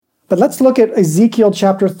But let's look at Ezekiel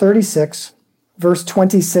chapter 36, verse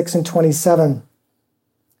 26 and 27.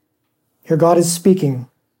 Here God is speaking.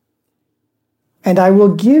 And I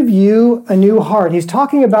will give you a new heart. He's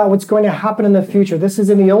talking about what's going to happen in the future. This is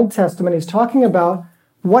in the Old Testament. He's talking about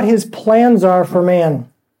what his plans are for man.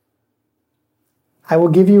 I will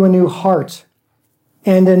give you a new heart,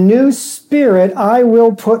 and a new spirit I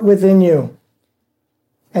will put within you.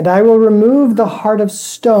 And I will remove the heart of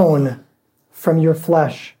stone from your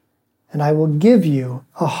flesh, and I will give you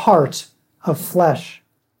a heart of flesh.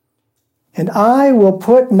 And I will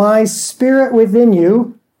put my spirit within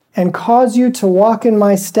you and cause you to walk in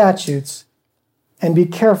my statutes and be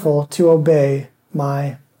careful to obey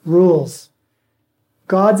my rules.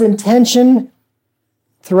 God's intention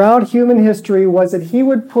throughout human history was that he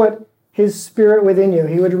would put his spirit within you.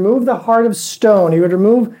 He would remove the heart of stone. He would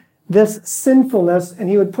remove this sinfulness, and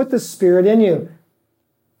he would put the spirit in you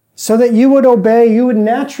so that you would obey. You would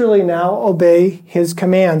naturally now obey his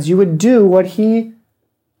commands. You would do what he,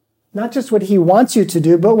 not just what he wants you to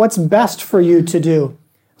do, but what's best for you to do,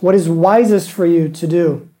 what is wisest for you to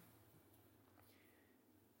do.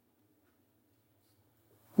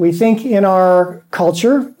 We think in our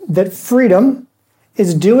culture that freedom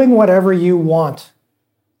is doing whatever you want.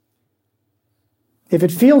 If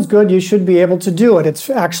it feels good, you should be able to do it. It's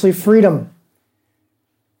actually freedom.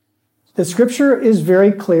 The scripture is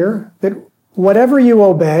very clear that whatever you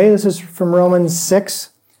obey, this is from Romans 6,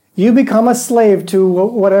 you become a slave to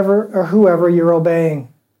whatever or whoever you're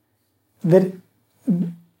obeying. That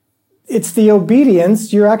it's the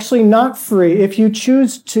obedience, you're actually not free. If you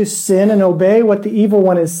choose to sin and obey what the evil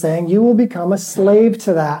one is saying, you will become a slave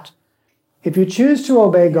to that. If you choose to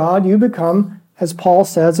obey God, you become, as Paul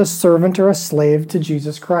says, a servant or a slave to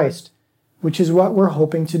Jesus Christ, which is what we're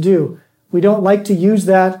hoping to do. We don't like to use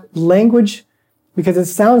that language because it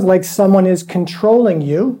sounds like someone is controlling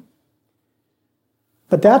you.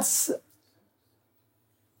 But that's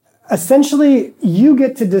essentially, you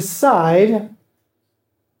get to decide,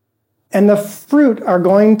 and the fruit are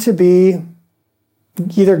going to be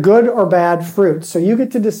either good or bad fruit. So you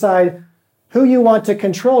get to decide who you want to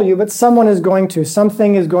control you, but someone is going to,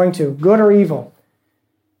 something is going to, good or evil.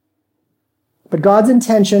 But God's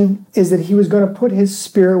intention is that he was going to put his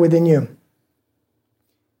spirit within you.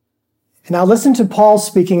 And now listen to Paul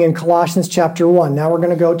speaking in Colossians chapter 1. Now we're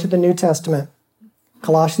going to go to the New Testament.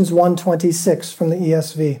 Colossians 1:26 from the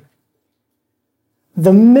ESV.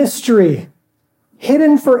 The mystery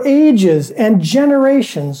hidden for ages and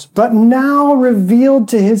generations, but now revealed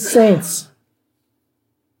to his saints.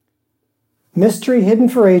 Mystery hidden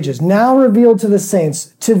for ages, now revealed to the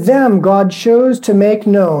saints. To them God chose to make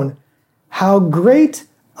known how great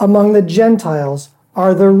among the Gentiles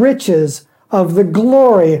are the riches of the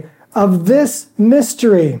glory of this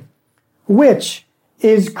mystery, which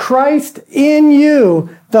is Christ in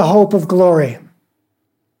you, the hope of glory.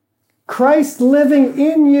 Christ living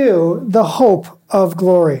in you, the hope of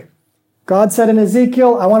glory. God said in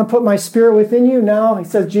Ezekiel, I want to put my spirit within you. Now he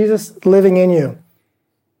says, Jesus living in you.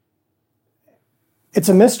 It's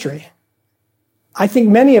a mystery. I think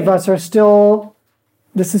many of us are still,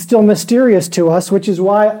 this is still mysterious to us, which is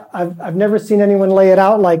why I've never seen anyone lay it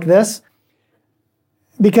out like this.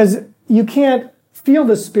 Because you can't feel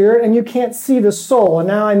the spirit and you can't see the soul. And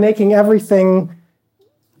now I'm making everything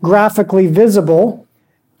graphically visible.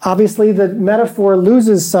 Obviously, the metaphor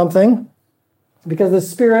loses something because the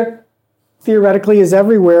spirit theoretically is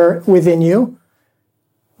everywhere within you.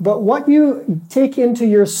 But what you take into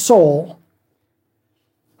your soul,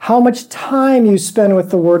 how much time you spend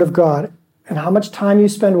with the Word of God, and how much time you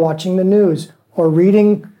spend watching the news or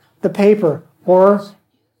reading the paper or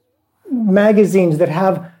magazines that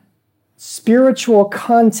have spiritual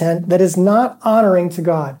content that is not honoring to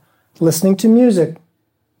God, listening to music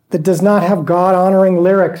that does not have God-honoring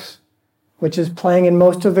lyrics, which is playing in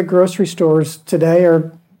most of the grocery stores today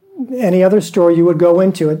or any other store you would go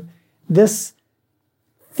into. This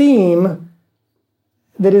theme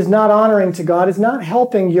that is not honoring to God is not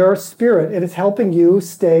helping your spirit. It is helping you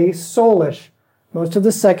stay soulish. Most of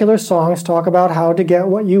the secular songs talk about how to get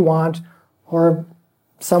what you want, or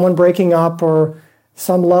someone breaking up, or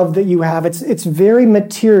some love that you have. It's very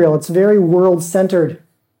material. It's very world-centered.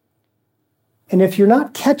 And if you're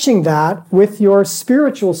not catching that with your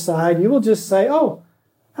spiritual side, you will just say, oh,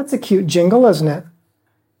 that's a cute jingle, isn't it?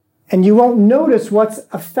 And you won't notice what's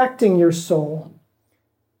affecting your soul.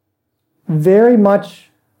 Very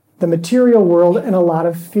much the material world and a lot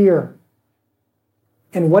of fear.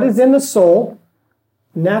 And what is in the soul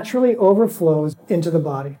naturally overflows into the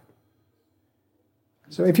body.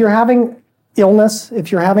 So if you're having illness,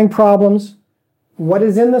 if you're having problems, what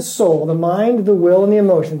is in the soul, the mind, the will, and the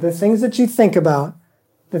emotion, the things that you think about,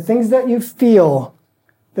 the things that you feel,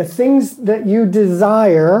 the things that you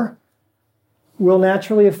desire, will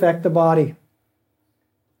naturally affect the body,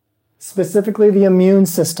 specifically the immune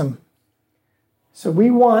system. So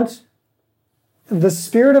we want the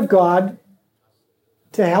Spirit of God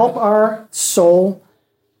to help our soul,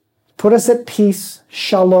 put us at peace.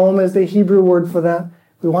 Shalom is the Hebrew word for that.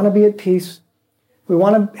 We want to be at peace. We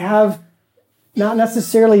want to have not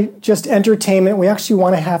necessarily just entertainment. We actually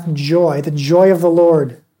want to have joy, the joy of the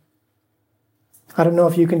Lord. I don't know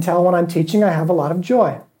if you can tell when I'm teaching, I have a lot of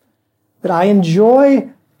joy. That I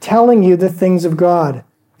enjoy telling you the things of God.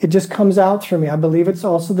 It just comes out through me. I believe it's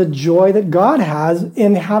also the joy that God has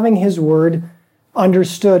in having His word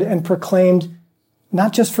understood and proclaimed,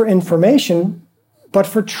 not just for information, but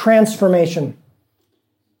for transformation.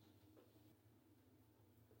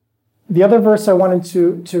 The other verse I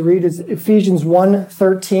wanted to read is Ephesians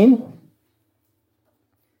 1:13,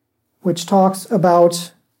 which talks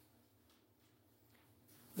about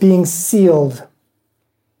being sealed.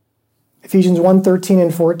 Ephesians 1:13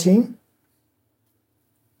 and 14.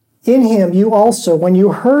 In Him you also, when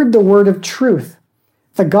you heard the word of truth,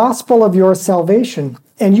 the gospel of your salvation,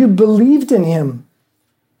 and you believed in Him,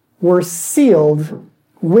 were sealed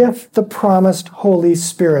with the promised Holy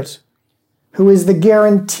Spirit, who is the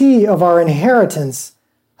guarantee of our inheritance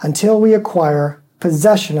until we acquire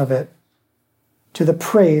possession of it, to the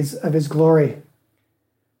praise of His glory.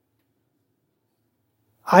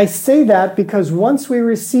 I say that because once we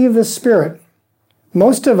receive the Spirit,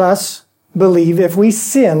 most of us believe if we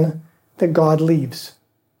sin, that God leaves.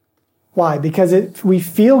 Why? Because we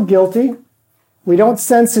feel guilty, we don't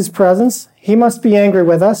sense His presence, He must be angry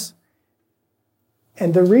with us.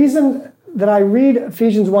 And the reason that I read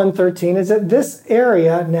Ephesians 1:13 is that this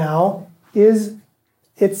area now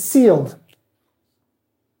it's sealed.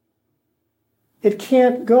 It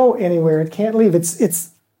can't go anywhere. It can't leave.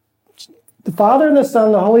 It's the Father and the Son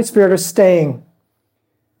and the Holy Spirit are staying.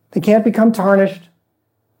 They can't become tarnished.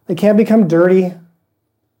 They can't become dirty.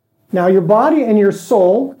 Now your body and your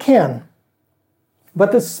soul can.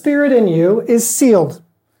 But the Spirit in you is sealed.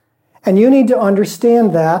 And you need to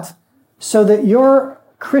understand that so that your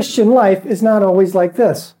Christian life is not always like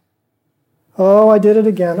this. Oh, I did it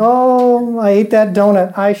again. Oh, I ate that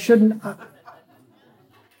donut. I shouldn't.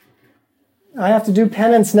 I have to do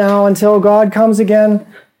penance now until God comes again.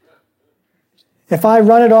 If I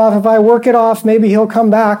run it off, if I work it off, maybe He'll come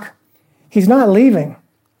back. He's not leaving.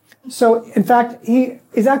 So, in fact, He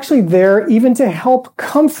is actually there even to help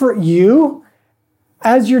comfort you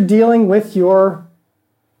as you're dealing with your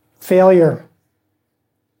failure.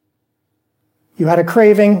 You had a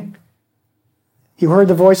craving. You heard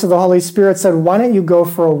the voice of the Holy Spirit said, why don't you go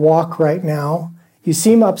for a walk right now? You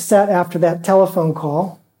seem upset after that telephone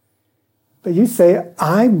call. But you say,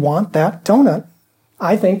 I want that donut.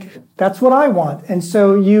 I think that's what I want. And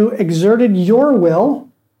so you exerted your will.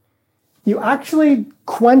 You actually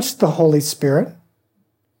quenched the Holy Spirit.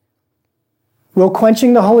 Will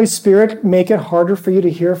quenching the Holy Spirit make it harder for you to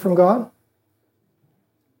hear from God?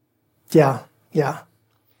 Yeah.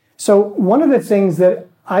 So one of the things that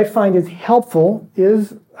I find is helpful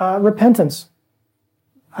is repentance.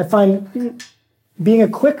 I find being a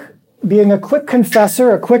quick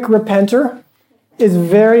confessor, a quick repenter, is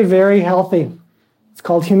very, very healthy. It's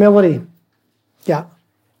called humility. Yeah.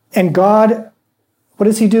 And God, what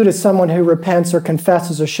does He do to someone who repents or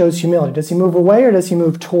confesses or shows humility? Does He move away or does He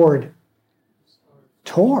move toward?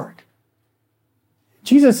 Toward.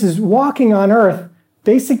 Jesus is walking on earth.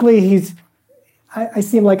 Basically, I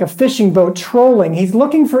see Him like a fishing boat trolling. He's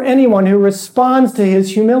looking for anyone who responds to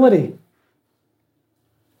His humility.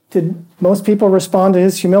 Did most people respond to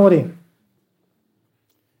His humility?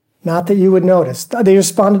 Not that you would notice. They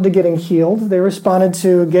responded to getting healed. They responded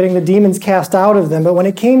to getting the demons cast out of them. But when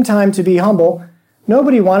it came time to be humble,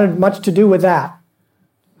 nobody wanted much to do with that,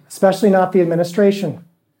 especially not the administration.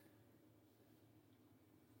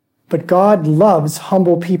 But God loves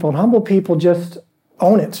humble people, and humble people just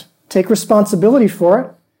own it. Take responsibility for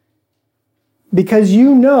it, because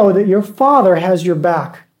you know that your Father has your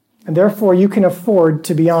back, and therefore you can afford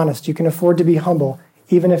to be honest. You can afford to be humble,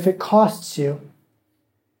 even if it costs you.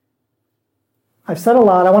 I've said a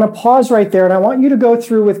lot. I want to pause right there, and I want you to go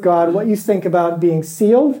through with God what you think about being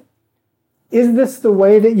sealed. Is this the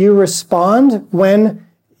way that you respond when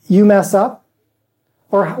you mess up?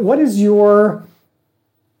 Or what is your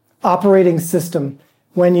operating system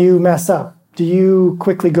when you mess up? Do you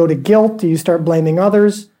quickly go to guilt? Do you start blaming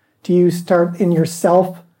others? Do you start in your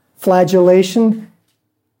self-flagellation?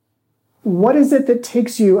 What is it that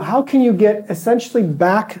takes you? How can you get essentially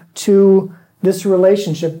back to this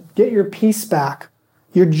relationship, get your peace back,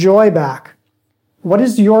 your joy back. What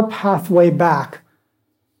is your pathway back?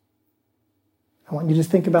 I want you to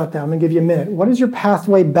think about that. I'm going to give you a minute. What is your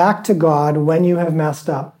pathway back to God when you have messed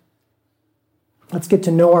up? Let's get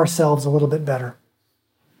to know ourselves a little bit better.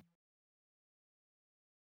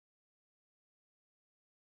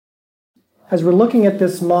 As we're looking at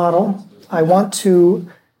this model, I want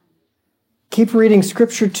to keep reading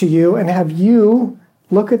Scripture to you and have you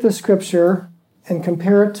look at the Scripture and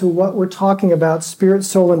compare it to what we're talking about, spirit,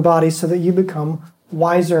 soul, and body, so that you become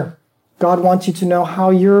wiser. God wants you to know how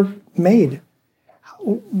you're made.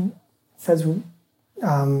 It says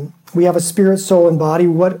we have a spirit, soul, and body.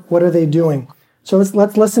 What are they doing? So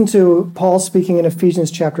let's listen to Paul speaking in Ephesians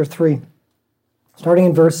chapter 3, starting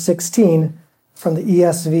in verse 16 from the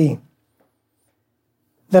ESV.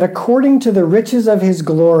 That according to the riches of his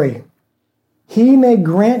glory, he may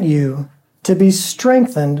grant you to be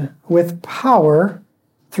strengthened with power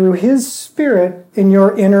through his Spirit in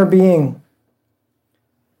your inner being,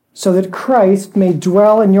 so that Christ may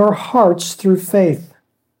dwell in your hearts through faith,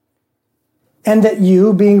 and that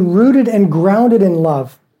you, being rooted and grounded in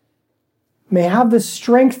love, may have the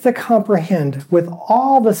strength to comprehend with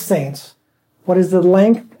all the saints what is the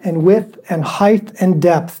length and width and height and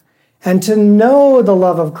depth, and to know the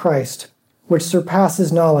love of Christ, which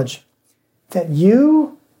surpasses knowledge, that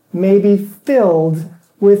you may be filled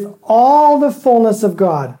with all the fullness of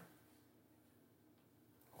God.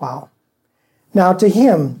 Wow. Now to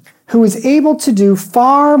him who is able to do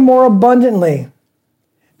far more abundantly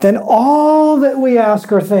than all that we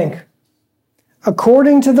ask or think,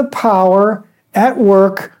 according to the power at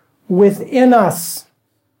work within us.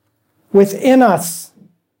 Within us.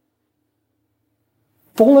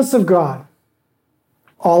 Fullness of God.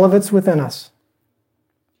 All of it's within us.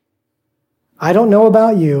 I don't know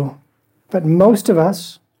about you, but most of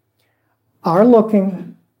us are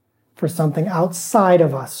looking for something outside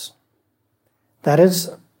of us. That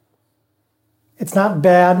is, it's not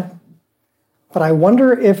bad, but I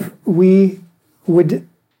wonder if we would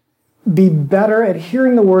be better at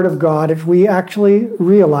hearing the Word of God if we actually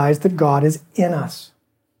realize that God is in us.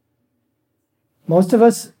 Most of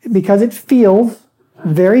us, because it feels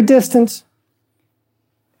very distant,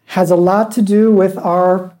 has a lot to do with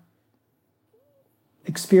our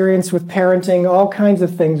experience with parenting, all kinds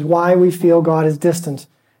of things, why we feel God is distant.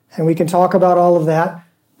 And we can talk about all of that,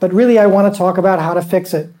 but really I want to talk about how to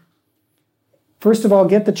fix it. First of all,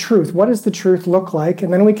 get the truth. What does the truth look like?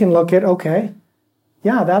 And then we can look at, okay,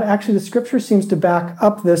 yeah, that actually the Scripture seems to back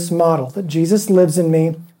up this model, that Jesus lives in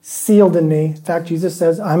me, sealed in me. In fact, Jesus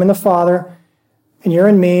says, I'm in the Father, and you're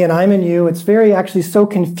in me, and I'm in you. It's very actually so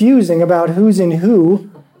confusing about who's in who.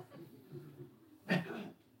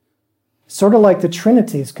 Sort of like the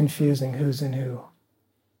Trinity is confusing who's in who.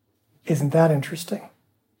 Isn't that interesting?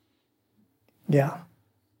 Yeah.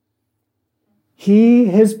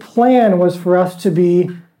 His plan was for us to be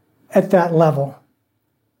at that level.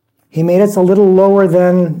 He made us a little lower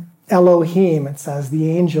than Elohim, it says, the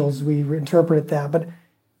angels, we interpret it that. But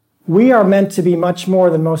we are meant to be much more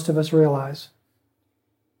than most of us realize.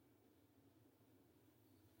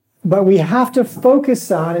 But we have to focus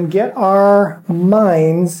on and get our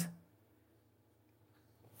minds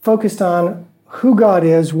focused on who God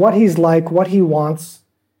is, what he's like, what he wants.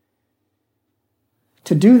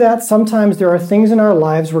 To do that, sometimes there are things in our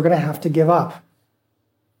lives we're going to have to give up.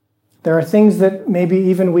 There are things that maybe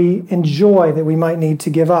even we enjoy that we might need to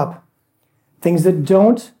give up. Things that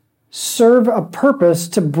don't serve a purpose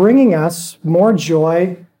to bringing us more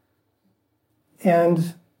joy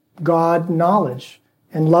and God knowledge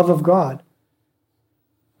and love of God.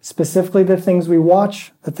 Specifically the things we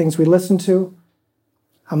watch, the things we listen to.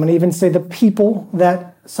 I'm going to even say the people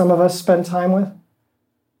that some of us spend time with.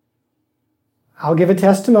 I'll give a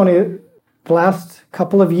testimony. The last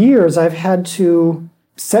couple of years, I've had to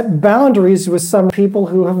set boundaries with some people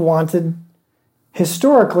who have wanted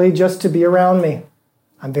historically just to be around me.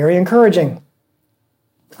 I'm very encouraging.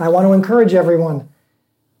 I want to encourage everyone.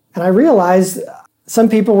 And I realized some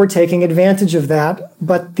people were taking advantage of that,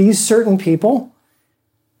 but these certain people,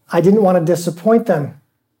 I didn't want to disappoint them.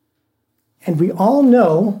 And we all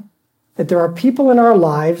know that there are people in our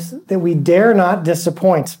lives that we dare not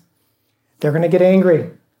disappoint. They're going to get angry.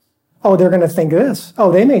 Oh, they're going to think this.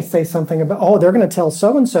 Oh, they may say something about, oh, they're going to tell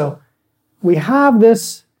so-and-so. We have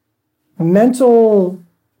this mental,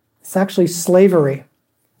 it's actually slavery.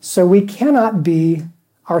 So we cannot be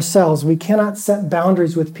ourselves. We cannot set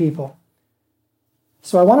boundaries with people.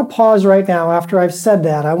 So I want to pause right now after I've said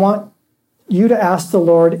that. I want you to ask the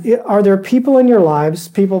Lord, are there people in your lives,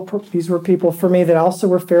 these were people for me that also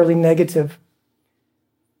were fairly negative,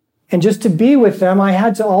 And just to be with them, I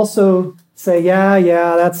had to also say, yeah,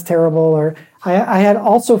 that's terrible. Or I had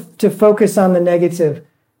also to focus on the negative,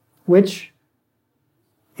 which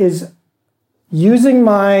is using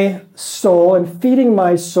my soul and feeding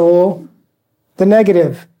my soul the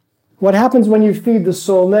negative. What happens when you feed the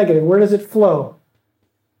soul negative? Where does it flow?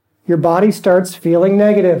 Your body starts feeling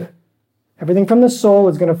negative. Everything from the soul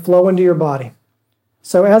is going to flow into your body.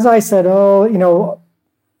 So as I said,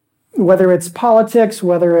 whether it's politics,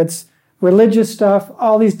 whether it's religious stuff,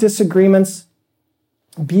 all these disagreements,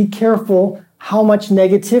 be careful how much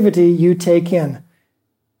negativity you take in.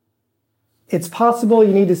 It's possible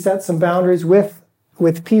you need to set some boundaries with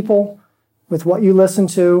people, with what you listen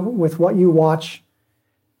to, with what you watch,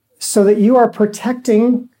 so that you are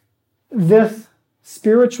protecting this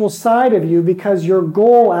spiritual side of you, because your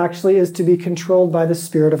goal actually is to be controlled by the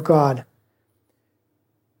Spirit of God.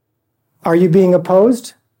 Are you being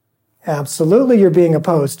opposed? Absolutely, you're being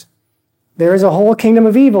opposed. There is a whole kingdom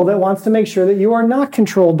of evil that wants to make sure that you are not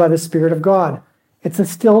controlled by the Spirit of God. It's a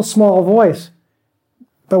still small voice.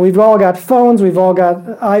 But we've all got phones, we've all got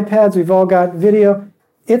iPads, we've all got video.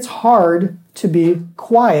 It's hard to be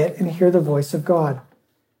quiet and hear the voice of God.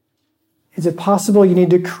 Is it possible you need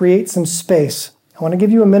to create some space? I want to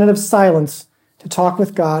give you a minute of silence to talk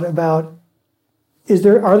with God about,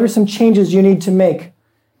 are there some changes you need to make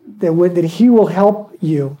that He will help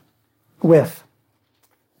you with?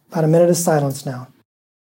 About a minute of silence now.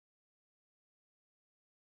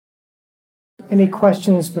 Any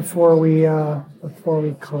questions before we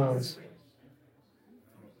close?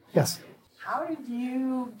 Yes. How did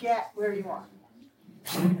you get where you are?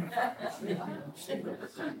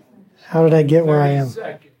 How did I get where I am?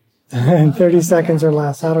 In 30 seconds or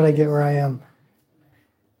less. How did I get where I am?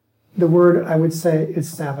 The word I would say is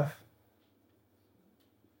Sabbath.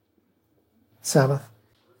 Sabbath.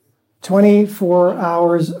 24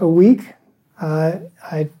 hours a week. I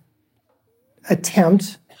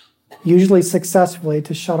attempt, usually successfully,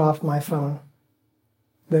 to shut off my phone.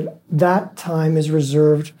 That time is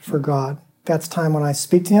reserved for God. That's time when I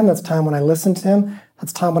speak to Him. That's time when I listen to Him.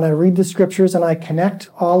 That's time when I read the scriptures and I connect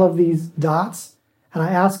all of these dots and I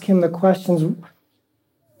ask Him the questions,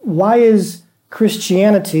 why is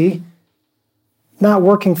Christianity not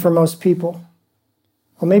working for most people?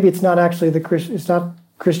 Well, maybe it's not actually it's not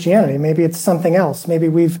Christianity. Maybe it's something else. Maybe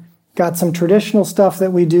we've got some traditional stuff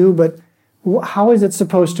that we do, but how is it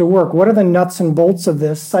supposed to work? What are the nuts and bolts of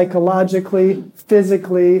this psychologically,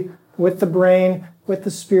 physically, with the brain, with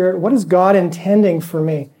the spirit? What is God intending for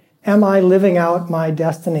me? Am I living out my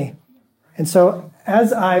destiny? And so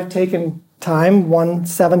as I've taken time,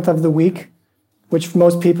 1/7 of the week, which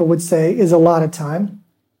most people would say is a lot of time,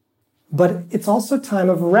 but it's also time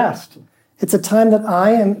of rest. It's a time that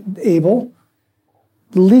I am able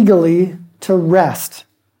legally to rest.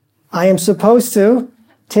 I am supposed to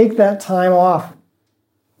take that time off.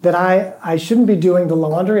 That I shouldn't be doing the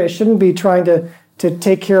laundry. I shouldn't be trying to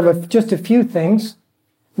take care of just a few things.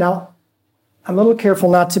 Now, I'm a little careful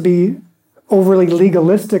not to be overly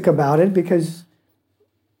legalistic about it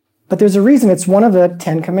but there's a reason. It's one of the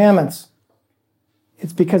 10 Commandments.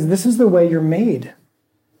 It's because this is the way you're made.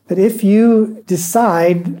 That if you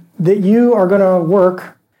decide that you are going to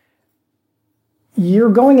work, you're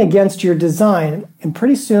going against your design. And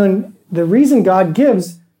pretty soon, the reason God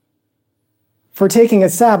gives for taking a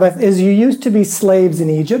Sabbath is you used to be slaves in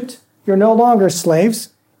Egypt. You're no longer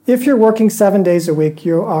slaves. If you're working 7 days a week,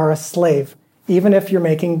 you are a slave, even if you're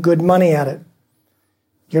making good money at it.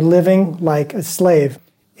 You're living like a slave.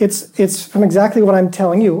 It's from exactly what I'm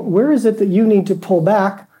telling you. Where is it that you need to pull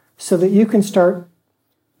back so that you can start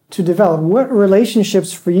to develop? What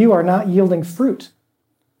relationships for you are not yielding fruit?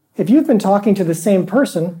 If you've been talking to the same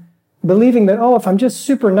person, believing that, if I'm just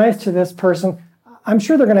super nice to this person, I'm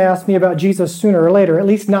sure they're going to ask me about Jesus sooner or later, at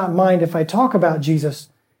least not mind if I talk about Jesus.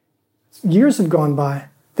 Years have gone by.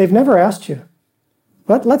 They've never asked you.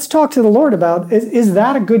 But let's talk to the Lord about, is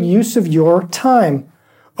that a good use of your time?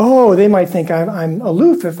 Oh, they might think I'm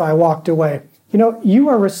aloof if I walked away. You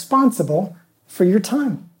are responsible for your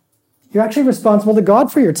time. You're actually responsible to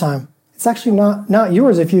God for your time. It's actually not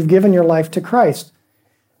yours if you've given your life to Christ.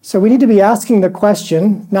 So we need to be asking the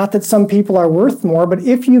question, not that some people are worth more, but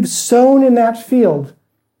if you've sown in that field,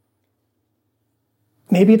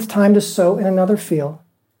 maybe it's time to sow in another field.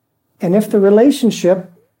 And if the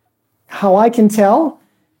relationship, how I can tell,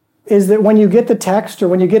 is that when you get the text or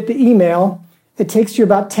when you get the email, it takes you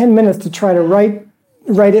about 10 minutes to try to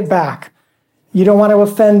write it back. You don't want to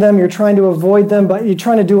offend them, you're trying to avoid them, but you're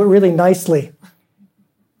trying to do it really nicely.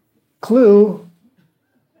 Clue.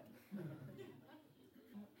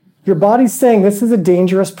 Your body's saying this is a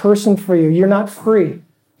dangerous person for you. You're not free.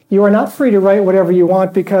 You are not free to write whatever you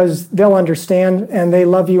want because they'll understand and they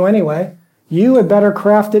love you anyway. You had better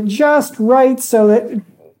craft it just right so that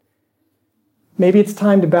maybe it's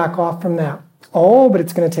time to back off from that. Oh, but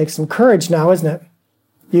it's going to take some courage now, isn't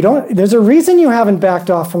it? There's a reason you haven't backed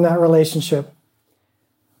off from that relationship.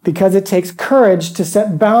 Because it takes courage to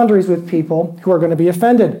set boundaries with people who are going to be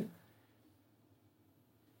offended.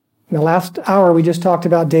 In the last hour, we just talked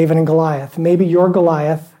about David and Goliath. Maybe your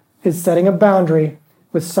Goliath is setting a boundary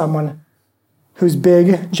with someone who's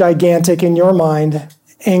big, gigantic in your mind,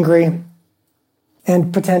 angry,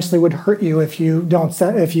 and potentially would hurt you if you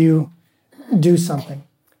do something.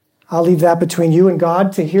 I'll leave that between you and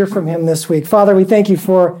God to hear from him this week. Father, we thank you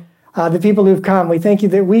for the people who've come. We thank you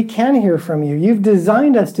that we can hear from you. You've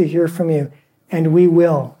designed us to hear from you, and we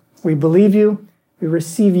will. We believe you. We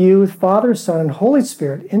receive you, Father, Son, and Holy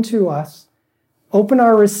Spirit, into us. Open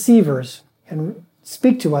our receivers and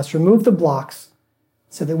speak to us. Remove the blocks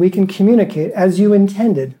so that we can communicate as you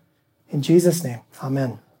intended. In Jesus' name,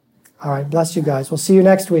 amen. All right, bless you guys. We'll see you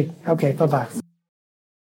next week. Okay, bye-bye.